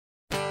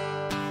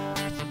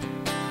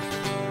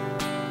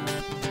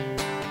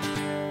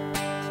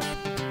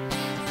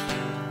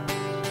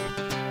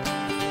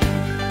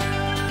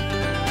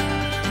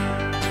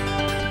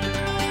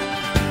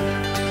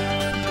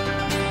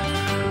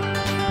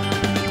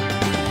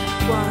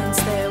Once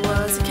there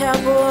was a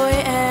cowboy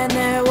and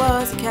there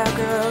was a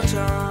cowgirl,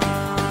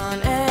 John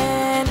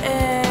and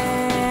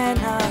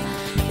Anna.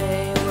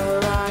 They were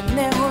riding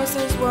their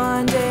horses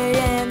one day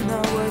in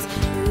the woods.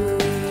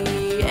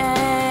 Louie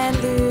and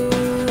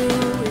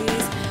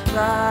Louise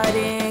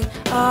riding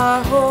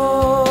our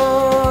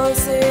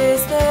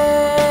horses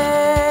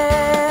there.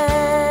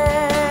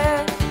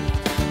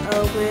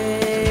 A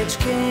witch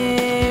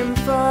came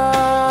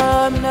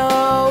from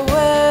nowhere.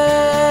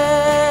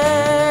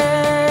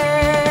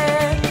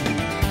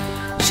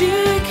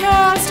 She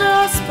cast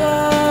a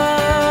spell,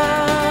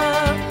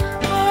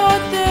 but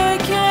they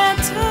can't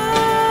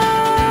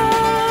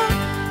tell.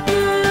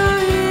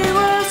 Louis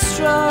was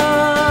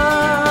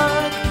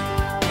struck,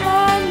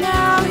 and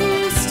now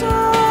he's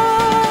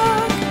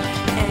stuck.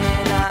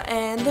 Anna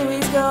and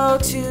Louise go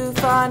to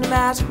find a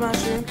magic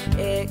mushroom.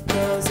 It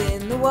grows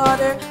in the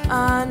water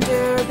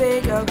under a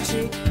big oak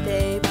tree.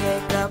 They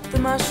pick up the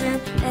mushroom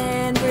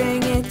and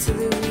bring it to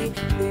Louis.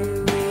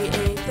 Louis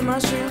ate the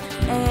mushroom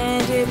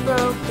and it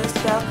broke the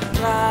spell.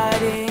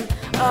 Riding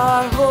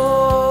our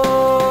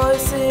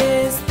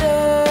horses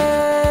there.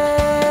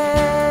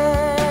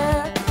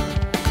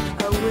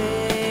 A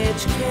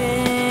witch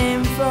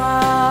came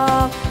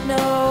from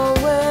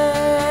nowhere.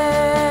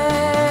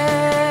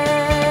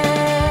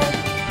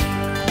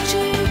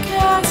 She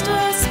cast a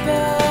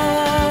spell,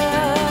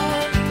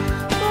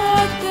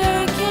 but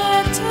they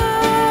can't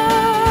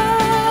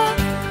tell.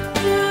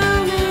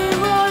 Louis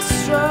was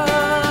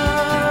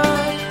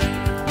struck,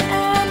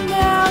 and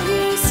now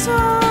he's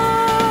stuck.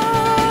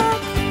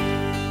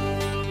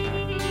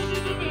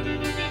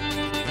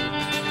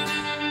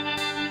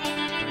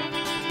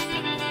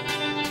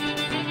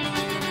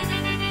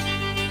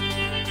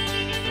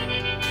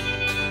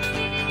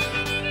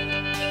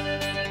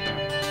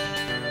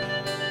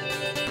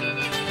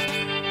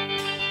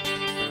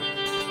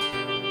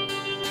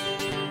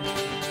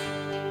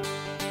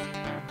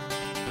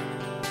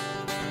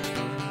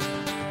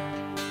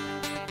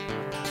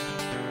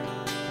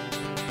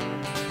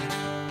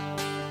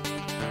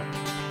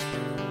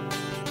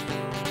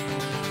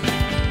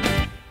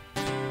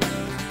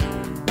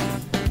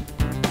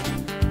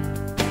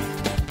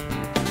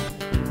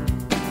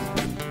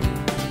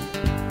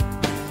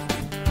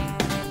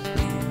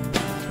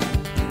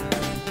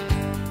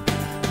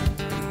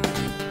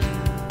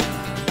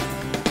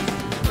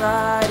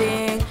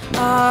 Riding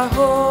our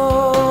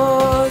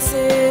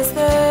horses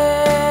there.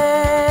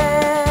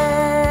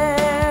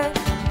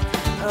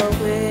 A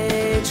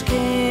witch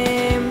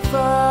came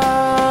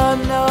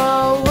from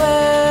nowhere.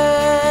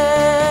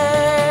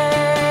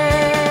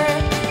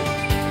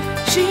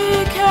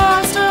 She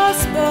cast a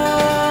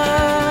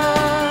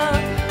spell,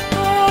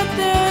 but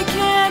they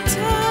can't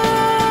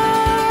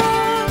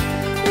tell.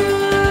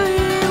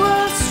 Louis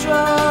was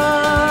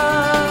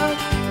struck,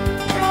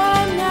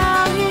 and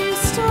now he's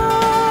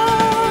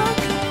stuck.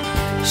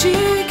 She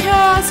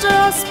cast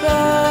a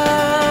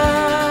spell.